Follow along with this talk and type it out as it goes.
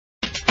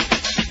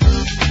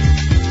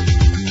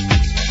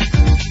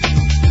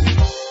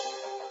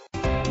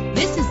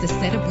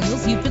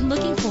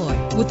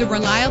with a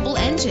reliable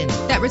engine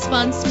that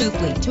responds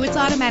smoothly to its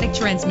automatic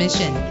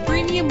transmission.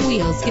 Premium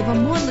wheels give a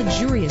more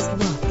luxurious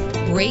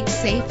look. Brake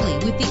safely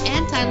with the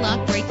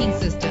anti-lock braking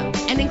system.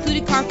 An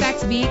included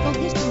Carfax Vehicle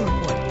History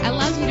Report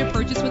allows you to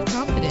purchase with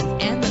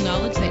confidence and the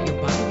knowledge that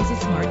your body was a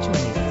smart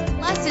choice.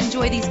 Plus,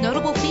 enjoy these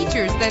notable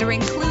features that are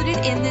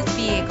included in this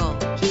vehicle: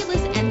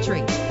 keyless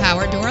entry,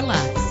 power door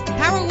locks,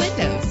 power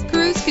windows,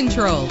 cruise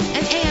control,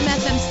 an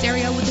AM/FM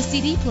stereo with a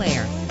CD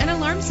player, an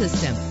alarm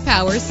system,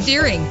 power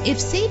steering. If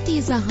safety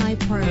is a high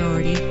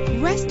priority,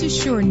 rest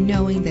assured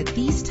knowing that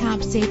these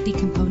top safety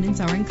components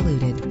are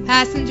included.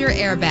 Passenger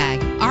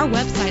airbag. Our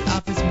website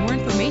offers more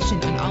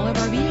information on all of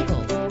our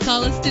vehicles.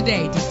 Call us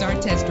today to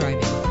start test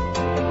driving.